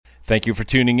Thank you for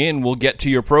tuning in. We'll get to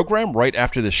your program right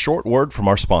after this short word from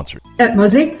our sponsor. At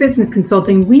Mosaic Business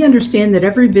Consulting, we understand that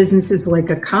every business is like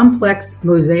a complex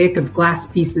mosaic of glass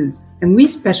pieces, and we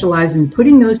specialize in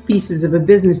putting those pieces of a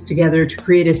business together to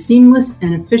create a seamless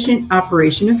and efficient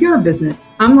operation of your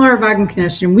business. I'm Laura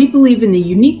Wagenknecht, and we believe in the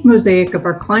unique mosaic of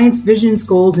our clients' visions,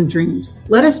 goals, and dreams.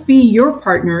 Let us be your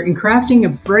partner in crafting a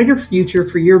brighter future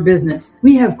for your business.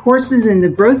 We have courses in the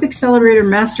Growth Accelerator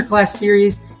Masterclass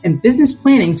series and business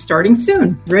planning starting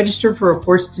soon. Register for a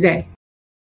course today.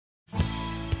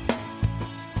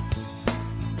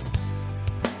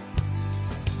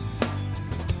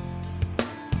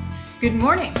 Good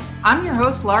morning. I'm your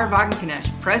host, Laura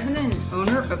Wagenknecht, president and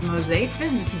owner of Mosaic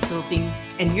Business Consulting,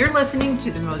 and you're listening to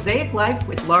The Mosaic Life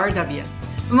with Laura W.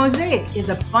 A mosaic is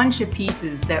a bunch of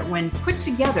pieces that, when put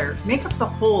together, make up the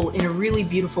whole in a really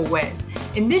beautiful way.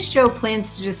 And this show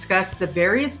plans to discuss the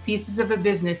various pieces of a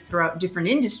business throughout different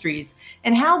industries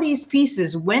and how these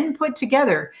pieces, when put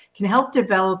together, can help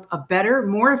develop a better,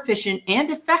 more efficient,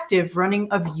 and effective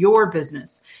running of your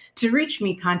business. To reach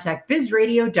me, contact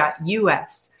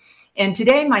bizradio.us. And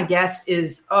today my guest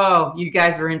is, you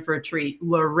guys are in for a treat,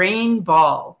 Lorraine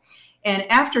Ball. And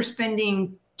after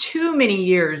spending too many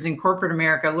years in corporate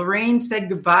America, Lorraine said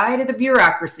goodbye to the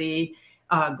bureaucracy,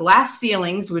 glass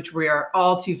ceilings, which we are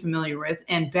all too familiar with,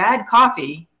 and bad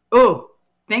coffee. Oh,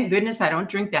 thank goodness I don't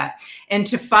drink that. And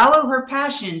to follow her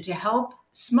passion to help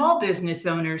small business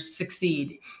owners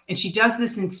succeed. And she does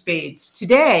this in spades.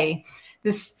 Today,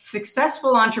 this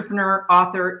successful entrepreneur,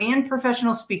 author, and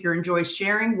professional speaker enjoys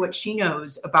sharing what she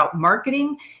knows about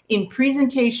marketing in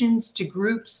presentations to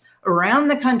groups around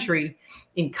the country,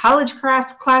 in college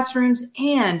classrooms,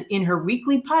 and in her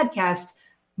weekly podcast,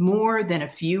 More Than a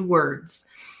Few Words.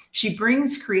 She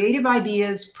brings creative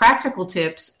ideas, practical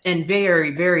tips, and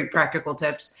very, very practical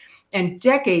tips, and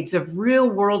decades of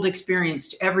real-world experience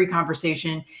to every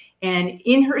conversation. And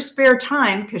in her spare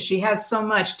time, because she has so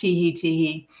much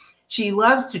tee-hee, she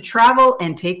loves to travel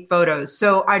and take photos.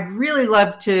 So I'd really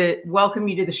love to welcome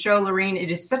you to the show, Lorraine. It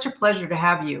is such a pleasure to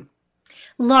have you.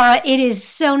 Laura, it is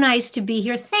so nice to be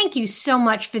here. Thank you so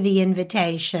much for the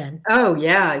invitation. Oh,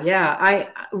 yeah.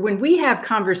 When we have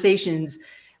conversations,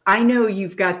 I know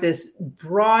you've got this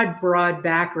broad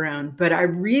background, but I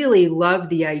really love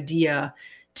the idea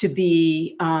to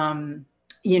be,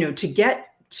 to get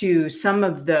to some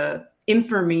of the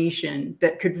information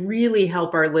that could really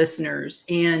help our listeners.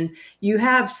 And you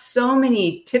have so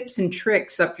many tips and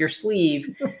tricks up your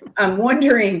sleeve. I'm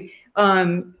wondering,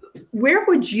 where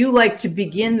would you like to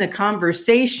begin the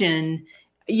conversation?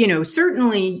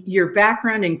 Certainly your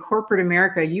background in corporate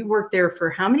America, you worked there for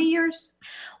how many years?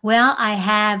 Well, I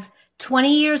have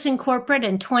 20 years in corporate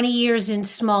and 20 years in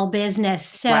small business.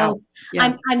 So wow.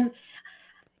 Yeah. I'm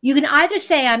you can either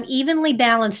say I'm evenly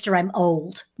balanced or I'm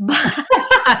old.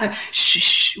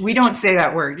 Shh, we don't say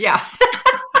that word. Yeah.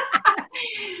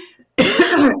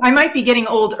 I might be getting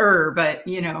older, but,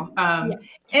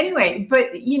 anyway,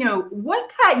 but,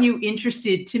 what got you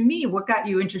interested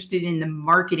in the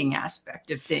marketing aspect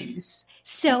of things?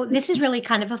 So this is really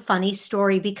kind of a funny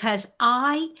story because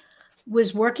I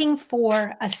was working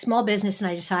for a small business and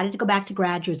I decided to go back to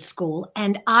graduate school,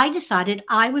 and I decided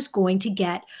I was going to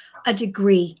get a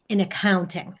degree in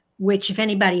accounting, which if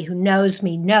anybody who knows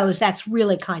me knows that's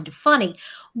really kind of funny,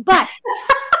 but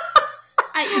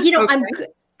okay.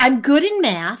 I'm good in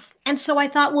math. And so I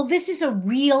thought, well, this is a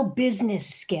real business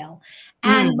skill.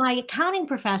 And my accounting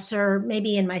professor,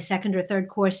 maybe in my second or third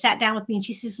course, sat down with me and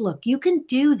she says, look, you can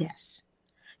do this.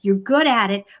 You're good at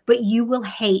it, but you will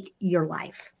hate your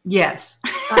life. Yes.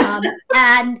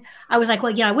 And I was like,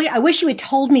 well, I wish you had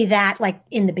told me that like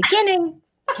in the beginning.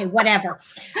 Okay, whatever.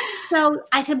 So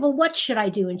I said, well, what should I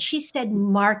do? And she said,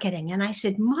 marketing. And I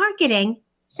said, marketing?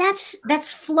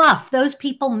 That's fluff. Those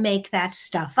people make that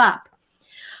stuff up.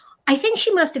 I think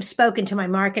she must have spoken to my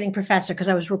marketing professor because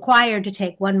I was required to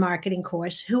take one marketing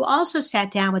course, who also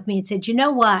sat down with me and said, you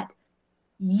know what?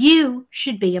 You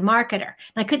should be a marketer.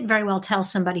 And I couldn't very well tell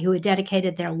somebody who had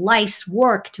dedicated their life's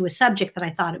work to a subject that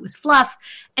I thought it was fluff.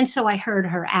 And so I heard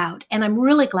her out. And I'm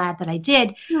really glad that I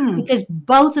did because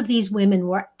both of these women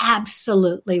were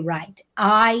absolutely right.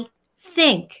 I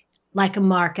think like a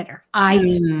marketer. I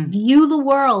view the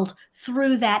world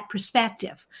through that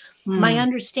perspective. My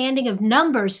understanding of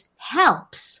numbers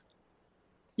helps.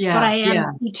 Yeah, but I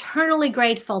am eternally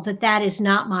grateful that that is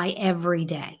not my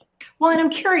everyday. Well, and I'm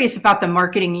curious about the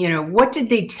marketing, what did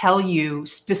they tell you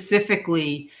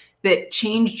specifically that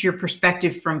changed your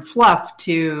perspective from fluff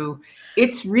to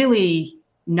it's really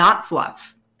not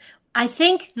fluff? I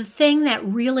think the thing that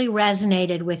really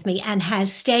resonated with me and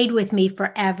has stayed with me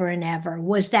forever and ever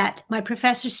was that my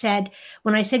professor said,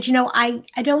 when I said, I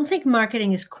don't think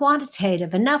marketing is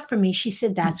quantitative enough for me, she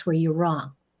said, that's where you're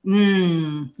wrong.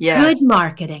 Yes.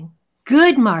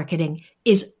 Good marketing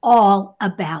is all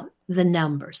about the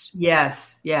numbers.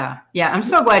 Yes. Yeah. I'm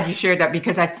so glad you shared that,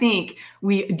 because I think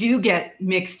we do get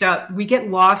mixed up. We get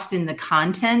lost in the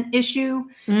content issue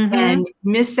and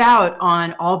miss out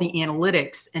on all the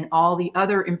analytics and all the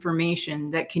other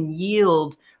information that can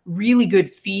yield really good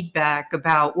feedback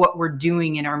about what we're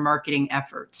doing in our marketing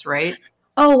efforts, right?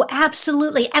 Oh,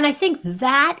 absolutely. And I think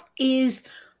that is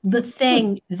the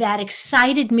thing that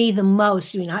excited me the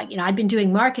most. I'd been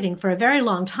doing marketing for a very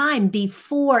long time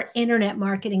before internet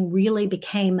marketing really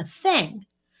became a thing.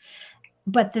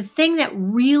 But the thing that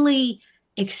really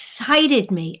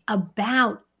excited me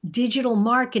about digital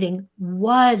marketing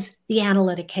was the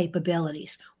analytic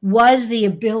capabilities, was the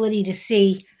ability to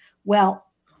see, well,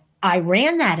 I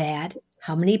ran that ad.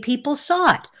 How many people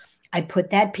saw it? I put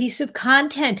that piece of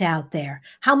content out there.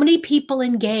 How many people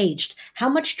engaged? How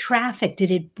much traffic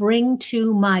did it bring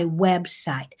to my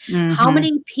website? How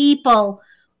many people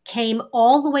came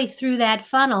all the way through that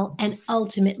funnel and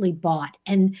ultimately bought?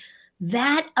 And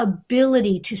that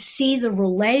ability to see the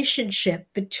relationship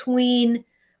between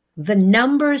the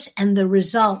numbers and the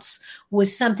results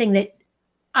was something that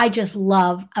I just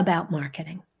love about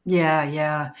marketing.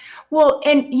 Yeah. Well,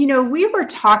 and, we were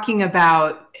talking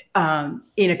about,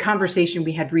 in a conversation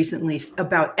we had recently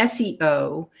about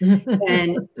SEO,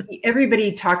 and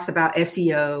everybody talks about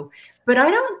SEO, but I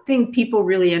don't think people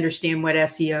really understand what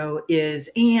SEO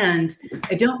is. And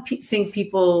I don't think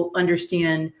people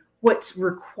understand what's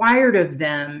required of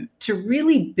them to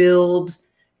really build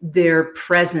their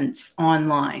presence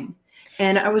online.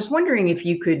 And I was wondering if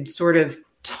you could sort of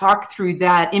talk through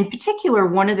that. In particular,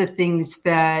 one of the things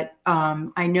that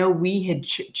I know we had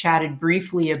chatted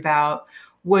briefly about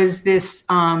was this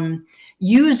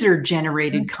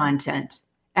user-generated content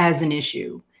as an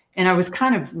issue. And I was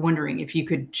kind of wondering if you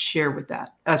could share with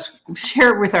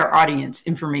our audience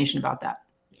information about that.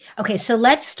 Okay, so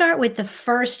let's start with the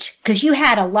first, because you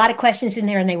had a lot of questions in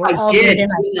there and they were all good. And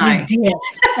I did.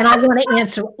 And I want to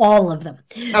answer all of them.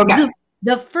 Okay.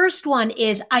 The first one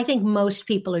is, I think most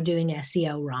people are doing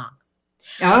SEO wrong.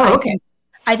 Oh, okay.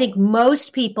 I think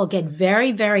most people get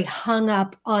very, very hung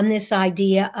up on this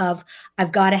idea of,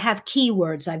 I've got to have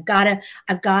keywords. I've got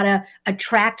to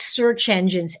attract search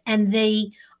engines. And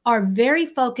they are very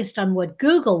focused on what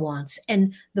Google wants.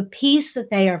 And the piece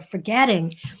that they are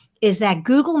forgetting is that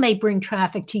Google may bring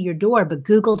traffic to your door, but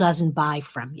Google doesn't buy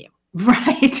from you.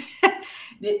 Right.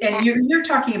 And you're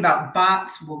talking about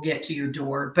bots will get to your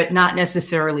door, but not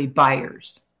necessarily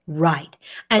buyers. Right.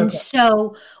 And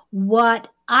so what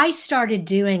I started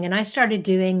doing, and I started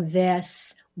doing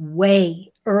this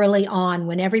way early on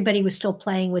when everybody was still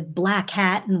playing with black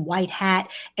hat and white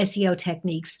hat SEO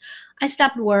techniques, I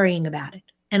stopped worrying about it.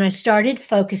 And I started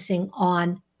focusing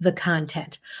on the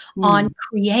content, on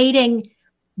creating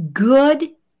good,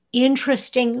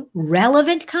 interesting,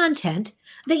 relevant content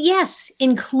that, yes,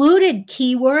 included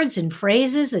keywords and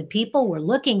phrases that people were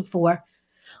looking for,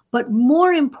 but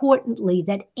more importantly,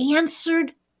 that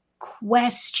answered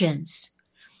questions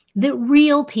that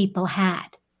real people had.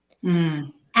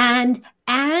 And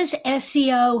as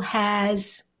SEO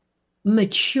has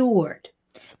matured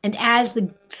and as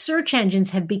the search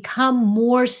engines have become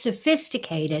more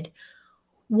sophisticated,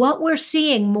 what we're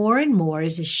seeing more and more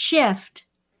is a shift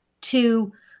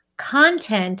to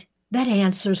content that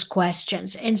answers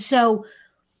questions. And so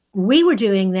we were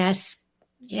doing this,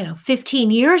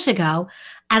 15 years ago,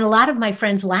 and a lot of my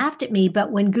friends laughed at me,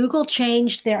 but when Google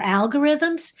changed their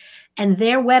algorithms and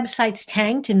their websites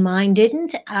tanked and mine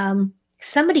didn't,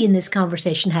 somebody in this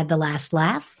conversation had the last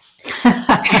laugh.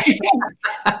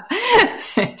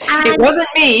 It wasn't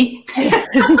me.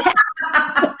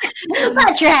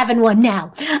 But you're having one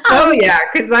now. Oh, yeah,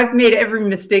 because I've made every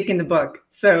mistake in the book.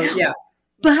 So, yeah.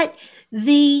 But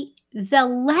the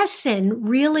lesson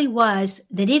really was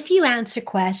that if you answer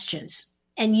questions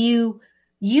and you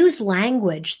use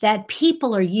language that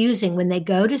people are using when they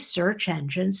go to search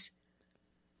engines,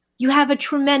 you have a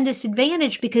tremendous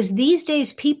advantage, because these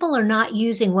days people are not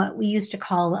using what we used to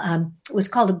call, was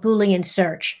called a Boolean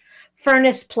search,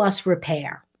 furnace plus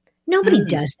repair. Nobody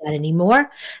does that anymore.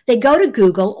 They go to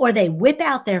Google or they whip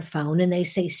out their phone and they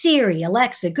say, Siri,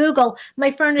 Alexa, Google,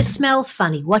 my furnace smells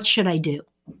funny. What should I do?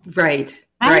 Right.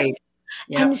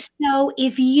 Yep. And so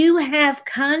if you have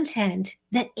content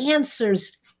that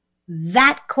answers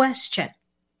that question,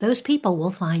 those people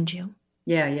will find you.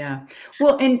 Yeah, yeah.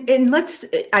 Well, and let's,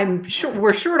 I'm sure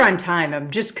we're short on time. I'm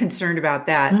just concerned about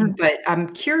that, but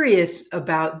I'm curious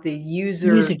about the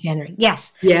User generated.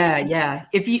 Yes. Yeah, yeah.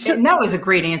 So, and that was a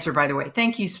great answer, by the way.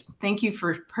 Thank you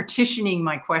for partitioning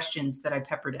my questions that I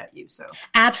peppered at you. So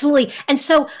absolutely. And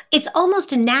so it's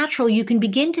almost a natural, you can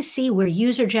begin to see where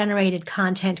user generated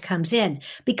content comes in,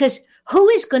 because who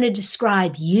is going to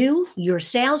describe you, your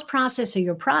sales process, or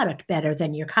your product better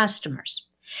than your customers?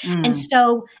 And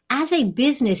so as a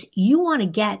business, you want to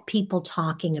get people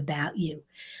talking about you.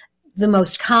 The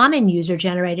most common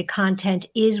user-generated content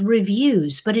is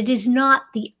reviews, but it is not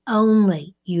the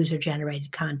only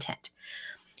user-generated content.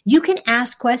 You can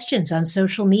ask questions on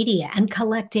social media and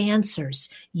collect answers.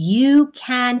 You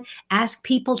can ask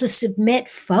people to submit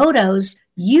photos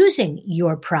using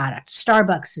your product.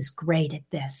 Starbucks is great at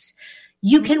this.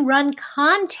 You can run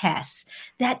contests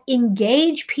that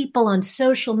engage people on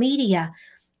social media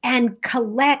and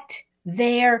collect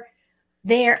their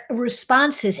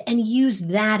responses and use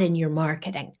that in your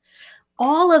marketing.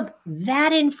 All of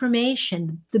that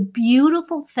information, the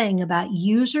beautiful thing about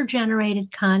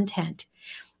user-generated content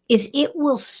is it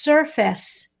will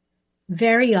surface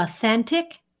very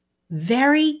authentic,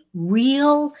 very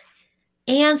real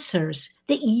answers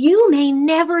that you may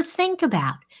never think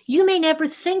about. You may never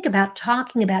think about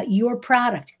talking about your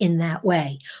product in that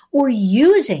way or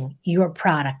using your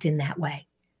product in that way.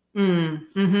 But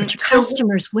your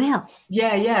customers will.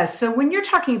 Yeah, yeah. So when you're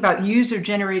talking about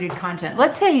user-generated content,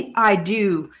 let's say I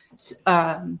do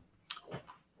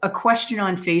a question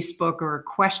on Facebook or a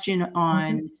question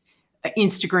on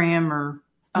Instagram or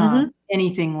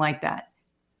anything like that.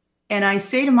 And I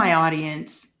say to my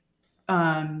audience,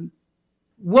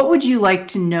 what would you like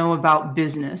to know about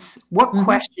business? What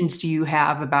questions do you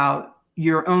have about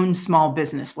your own small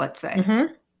business, let's say?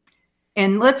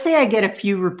 And let's say I get a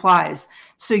few replies.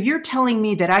 So you're telling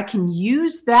me that I can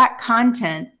use that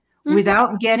content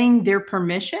without getting their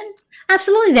permission?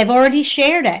 Absolutely. They've already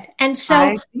shared it. And so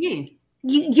I see.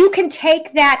 You can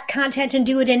take that content and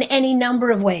do it in any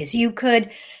number of ways. You could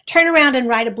turn around and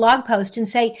write a blog post and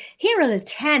say, here are the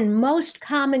 10 most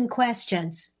common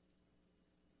questions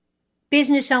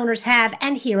business owners have,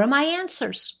 and here are my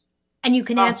answers. And you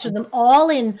can answer them all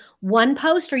in one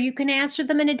post, or you can answer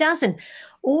them in a dozen,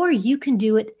 or you can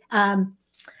do it.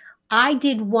 I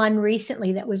did one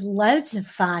recently that was loads of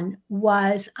fun.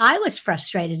 I was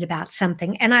frustrated about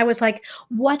something, and I was like,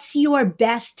 what's your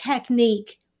best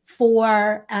technique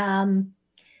for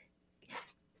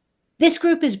this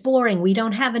group is boring. We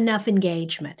don't have enough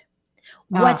engagement.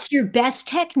 What's your best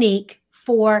technique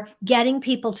for getting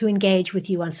people to engage with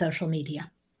you on social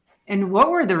media? And what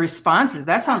were the responses?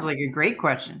 That sounds like a great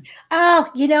question. Oh,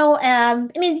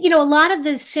 a lot of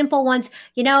the simple ones,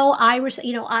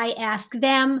 I asked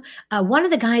them, one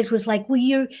of the guys was like, well,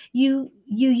 you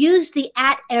use the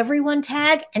 @everyone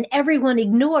tag and everyone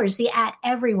ignores the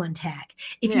 @everyone tag.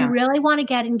 If you really want to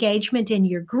get engagement in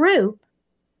your group,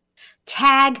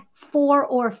 tag 4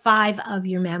 or 5 of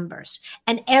your members,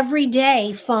 and every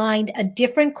day find a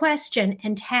different question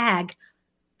and tag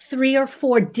 3 or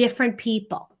 4 different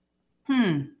people.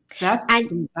 That's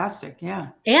fantastic. Yeah.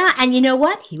 Yeah. And you know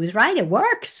what? He was right. It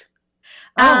works.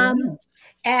 And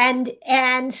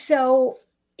so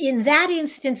in that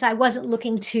instance, I wasn't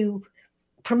looking to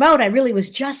promote. I really was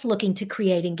just looking to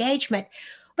create engagement.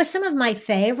 But some of my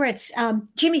favorites,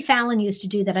 Jimmy Fallon used to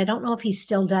do that. I don't know if he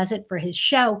still does it for his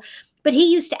show, but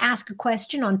he used to ask a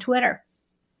question on Twitter.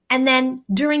 And then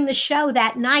during the show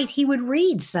that night, he would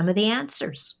read some of the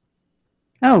answers.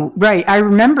 Oh, right. I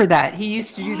remember that. He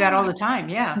used to do that all the time.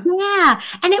 Yeah. Yeah.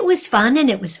 And it was fun and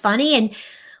it was funny. And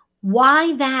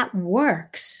why that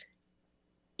works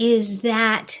is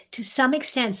that to some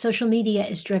extent, social media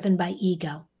is driven by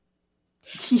ego.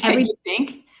 Yeah, you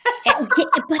think?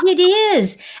 But it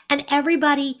is. And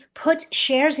everybody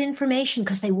shares information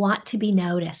because they want to be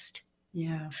noticed.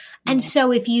 Yeah. And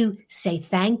so if you say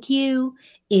thank you,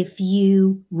 if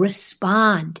you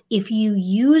respond, if you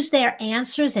use their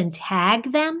answers and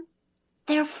tag them,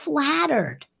 they're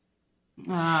flattered.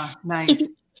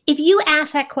 Nice. If you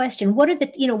ask that question,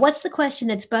 what's the question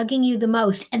that's bugging you the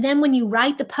most? And then when you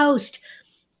write the post,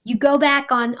 you go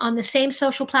back on the same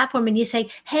social platform and you say,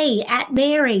 hey,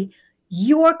 @Mary,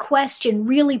 your question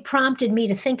really prompted me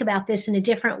to think about this in a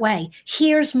different way.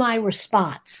 Here's my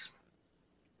response.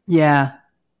 Yeah.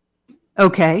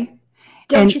 Okay.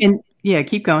 Yeah,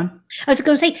 keep going. I was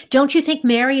going to say, don't you think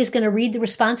Mary is going to read the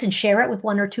response and share it with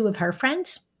 1 or 2 of her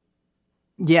friends?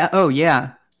 Yeah. Oh,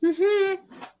 yeah.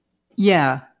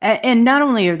 Yeah. And not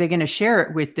only are they going to share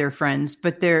it with their friends,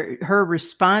 but her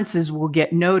responses will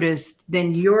get noticed.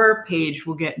 Then your page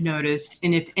will get noticed.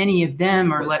 And if any of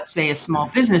them are, let's say, a small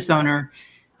business owner,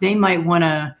 they might want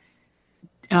to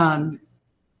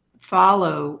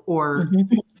follow or,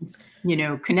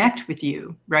 connect with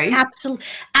you, right?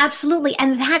 Absolutely.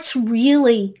 And that's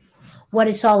really what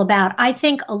it's all about. I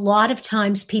think a lot of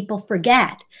times people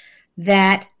forget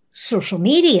that social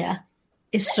media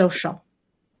is social.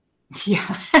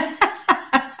 Yeah.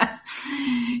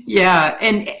 Yeah.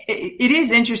 And it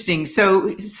is interesting.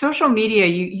 So social media,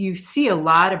 you see a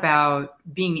lot about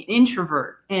being an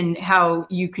introvert and how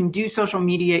you can do social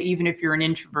media even if you're an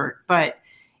introvert, but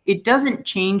it doesn't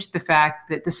change the fact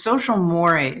that the social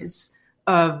mores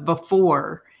of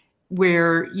before,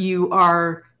 where you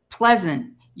are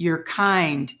pleasant, you're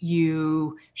kind,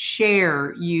 you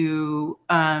share, you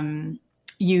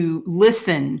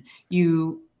listen,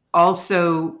 you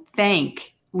also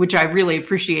thank, which I really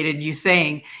appreciated you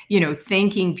saying,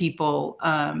 thanking people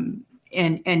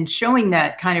and showing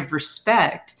that kind of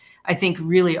respect, I think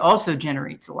really also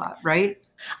generates a lot, right?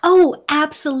 Oh,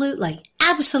 absolutely.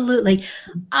 Absolutely.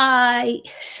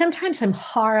 Sometimes I'm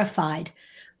horrified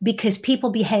because people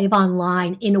behave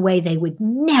online in a way they would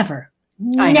never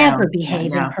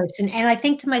behave in person. And I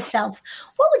think to myself,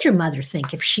 what would your mother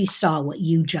think if she saw what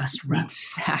you just wrote?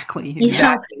 Exactly.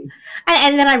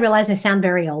 And then I realize I sound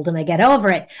very old and I get over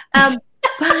it.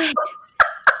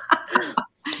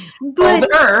 But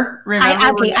older,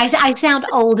 remember? I sound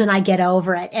old and I get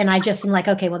over it. And I just am like,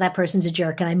 okay, well, that person's a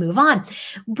jerk and I move on.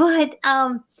 But,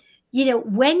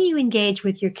 when you engage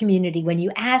with your community, when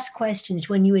you ask questions,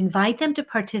 when you invite them to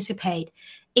participate,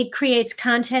 it creates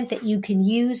content that you can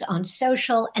use on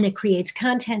social and it creates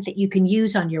content that you can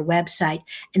use on your website.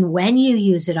 And when you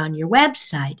use it on your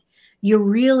website, you're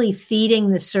really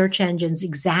feeding the search engines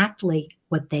exactly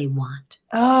what they want.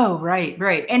 Oh, right.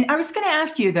 And I was going to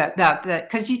ask you that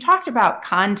because you talked about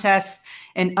contests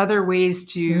and other ways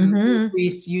to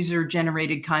increase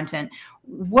user-generated content.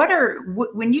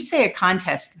 When you say a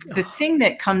contest, the thing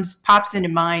that pops into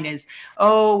mind is,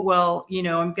 oh, well,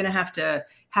 I'm going to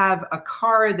have a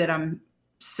car that I'm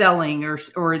selling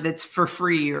or that's for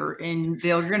free, and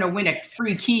they're going to win a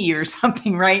free key or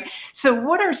something, right? So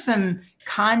what are some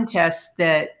contests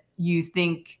that you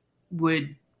think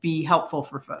would be helpful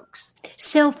for folks?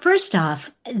 So first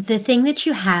off, the thing that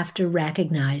you have to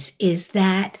recognize is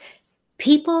that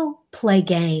people play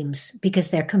games because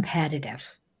they're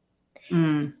competitive.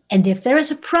 And if there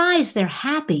is a prize, they're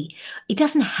happy. It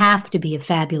doesn't have to be a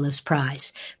fabulous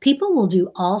prize. People will do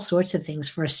all sorts of things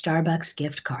for a Starbucks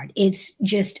gift card. It's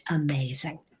just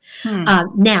amazing.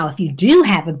 Now, if you do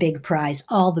have a big prize,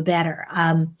 all the better.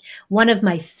 One of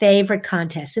my favorite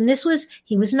contests, and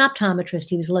he was an optometrist.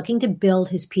 He was looking to build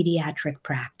his pediatric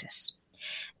practice.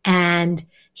 And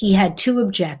he had two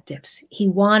objectives. He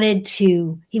wanted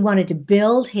to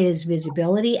build his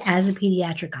visibility as a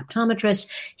pediatric optometrist.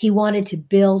 He wanted to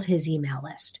build his email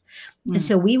list. And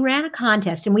so we ran a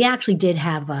contest, and we actually did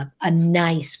have a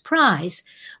nice prize,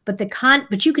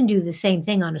 but you can do the same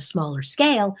thing on a smaller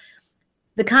scale.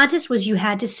 The contest was you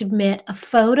had to submit a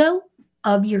photo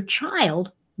of your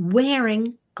child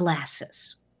wearing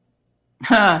glasses.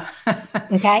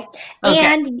 Okay.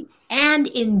 And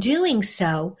in doing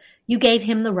so, you gave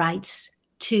him the rights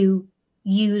to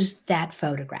use that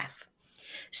photograph.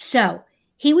 So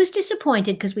he was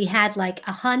disappointed because we had like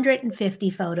 150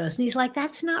 photos. And he's like,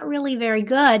 that's not really very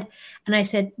good. And I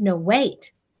said, no,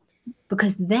 wait.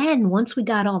 Because then once we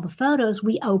got all the photos,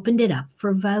 we opened it up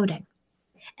for voting.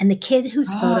 And the kid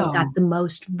whose photo got the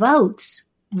most votes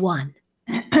won.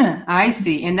 I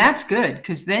see. And that's good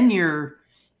because then okay.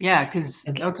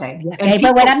 Okay,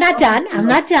 but wait, I'm not done.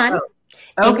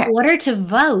 Okay. In order to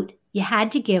vote, you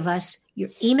had to give us your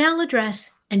email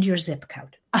address and your zip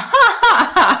code.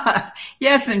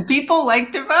 Yes, and people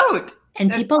like to vote.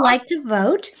 Like to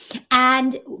vote.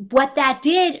 And what that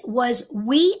did was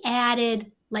we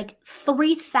added like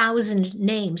 3,000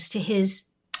 names to his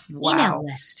email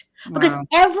list. Because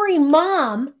every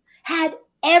mom had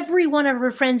every one of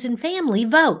her friends and family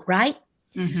vote, right?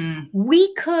 Mm-hmm.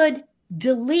 We could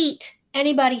delete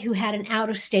anybody who had an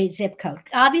out-of-state zip code.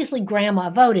 Obviously, grandma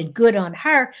voted, good on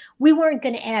her. We weren't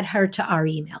going to add her to our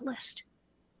email list.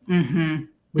 Mm-hmm.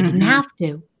 We didn't have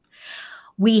to.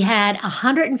 We had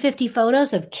 150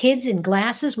 photos of kids in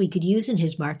glasses we could use in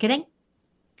his marketing.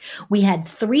 We had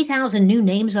 3,000 new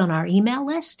names on our email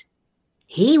list.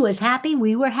 He was happy.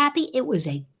 We were happy. It was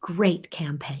a great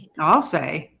campaign. I'll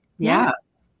say. Yeah.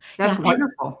 That's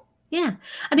wonderful. Yeah.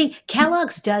 I mean,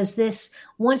 Kellogg's does this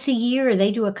once a year.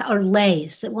 They do or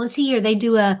Lay's, that once a year they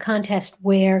do a contest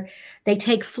where they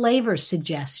take flavor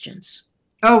suggestions.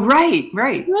 Oh, right.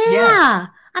 Yeah.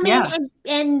 I mean, Yeah.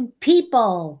 and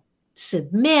people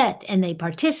submit and they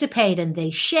participate and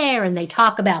they share and they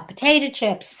talk about potato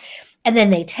chips and then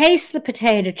they taste the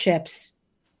potato chips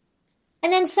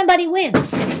and then somebody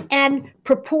wins. And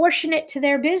proportionate to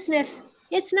their business,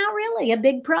 it's not really a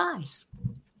big prize.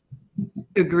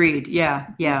 Agreed. Yeah.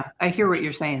 I hear what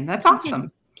you're saying. That's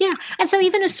awesome. Yeah. And so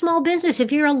even a small business,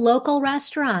 if you're a local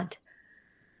restaurant,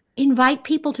 invite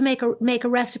people to make a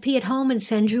recipe at home and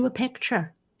send you a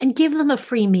picture and give them a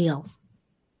free meal.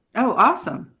 Oh,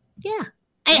 awesome. Yeah.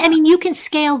 I mean, you can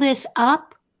scale this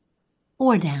up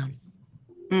or down.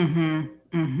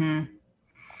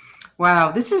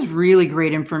 Wow, this is really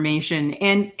great information.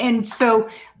 And so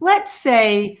let's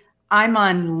say I'm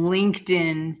on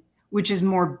LinkedIn, which is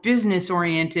more business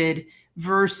oriented,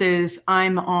 versus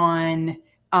I'm on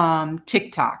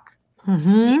TikTok.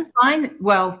 I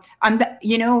want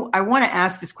to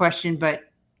ask this question,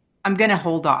 but I'm going to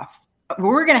hold off.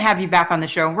 We're going to have you back on the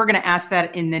show, and we're going to ask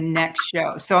that in the next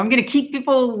show. So I'm going to keep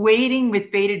people waiting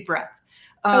with bated breath.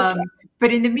 Okay.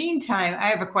 But in the meantime, I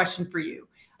have a question for you.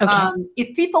 Okay.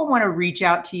 If people want to reach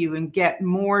out to you and get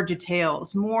more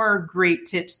details, more great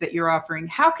tips that you're offering,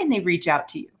 how can they reach out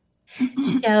to you?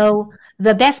 So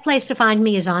the best place to find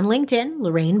me is on LinkedIn,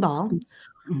 Lorraine Ball,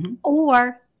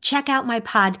 or check out my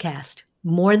podcast,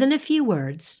 More Than a Few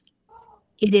Words.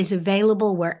 It is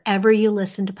available wherever you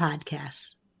listen to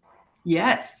podcasts.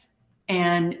 Yes.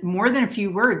 And More Than a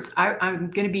Few Words, I'm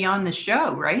going to be on the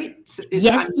show, right? So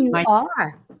yes, you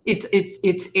are.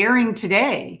 It's airing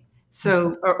today.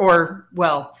 So,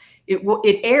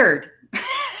 it aired.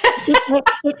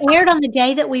 It aired on the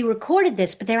day that we recorded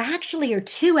this, but there actually are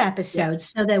 2 episodes.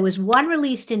 So there was one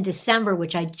released in December,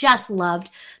 which I just loved,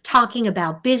 talking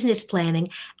about business planning.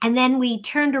 And then we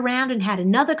turned around and had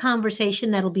another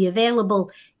conversation that'll be available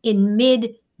in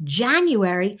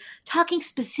mid-January, talking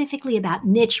specifically about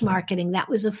niche marketing. That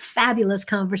was a fabulous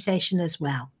conversation as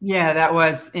well. Yeah, that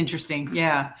was interesting.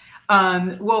 Yeah.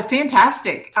 Well,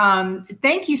 fantastic.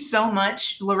 Thank you so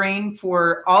much, Lorraine,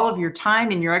 for all of your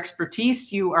time and your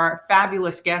expertise. You are a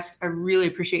fabulous guest. I really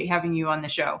appreciate having you on the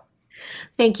show.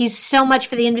 Thank you so much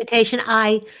for the invitation.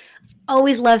 I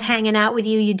always love hanging out with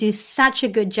you. You do such a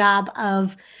good job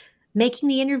of making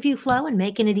the interview flow and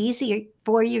making it easier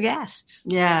for your guests.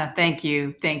 Yeah, thank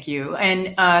you. Thank you.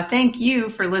 And thank you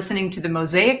for listening to The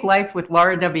Mosaic Life with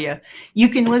Laura W. You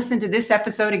can listen to this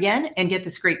episode again and get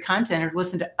this great content, or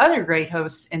listen to other great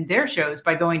hosts and their shows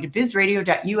by going to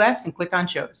bizradio.us and click on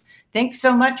shows. Thanks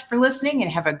so much for listening,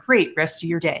 and have a great rest of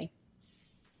your day.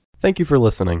 Thank you for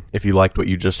listening. If you liked what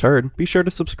you just heard, be sure to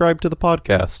subscribe to the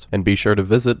podcast, and be sure to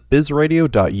visit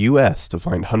bizradio.us to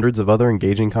find hundreds of other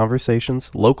engaging conversations,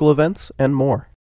 local events, and more.